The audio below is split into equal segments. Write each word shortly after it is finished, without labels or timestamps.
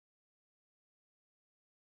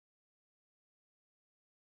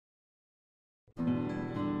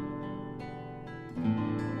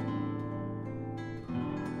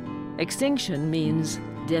Extinction means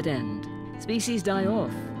dead end. Species die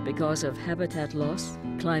off because of habitat loss,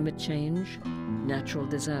 climate change, natural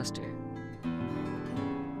disaster.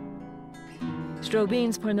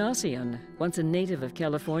 Strobine's Parnassian, once a native of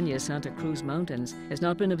California's Santa Cruz Mountains, has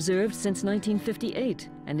not been observed since 1958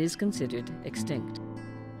 and is considered extinct.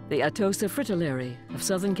 The Atosa fritillary of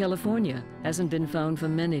Southern California hasn't been found for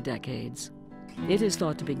many decades. It is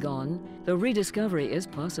thought to be gone, though rediscovery is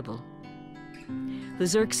possible. The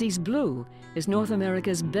Xerxes blue is North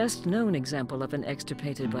America's best-known example of an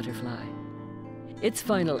extirpated butterfly. Its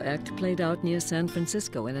final act played out near San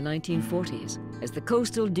Francisco in the 1940s, as the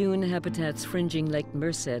coastal dune habitats fringing Lake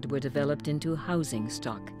Merced were developed into housing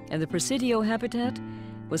stock, and the Presidio habitat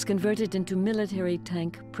was converted into military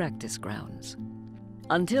tank practice grounds.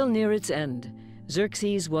 Until near its end,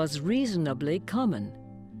 Xerxes was reasonably common,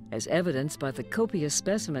 as evidenced by the copious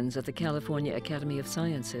specimens of the California Academy of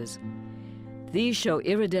Sciences. These show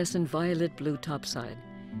iridescent violet-blue topside,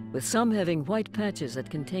 with some having white patches that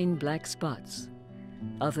contain black spots.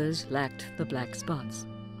 Others lacked the black spots.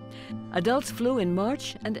 Adults flew in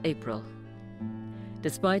March and April.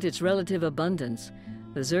 Despite its relative abundance,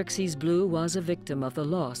 the Xerxes blue was a victim of the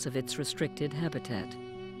loss of its restricted habitat.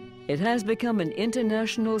 It has become an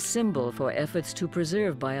international symbol for efforts to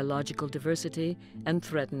preserve biological diversity and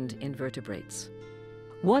threatened invertebrates.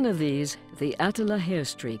 One of these, the Attila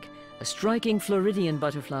hairstreak, a striking Floridian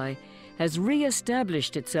butterfly, has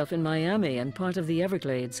re-established itself in Miami and part of the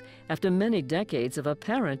Everglades after many decades of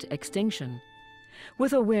apparent extinction.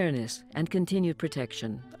 With awareness and continued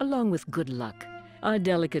protection, along with good luck, our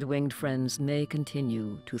delicate winged friends may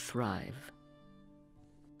continue to thrive.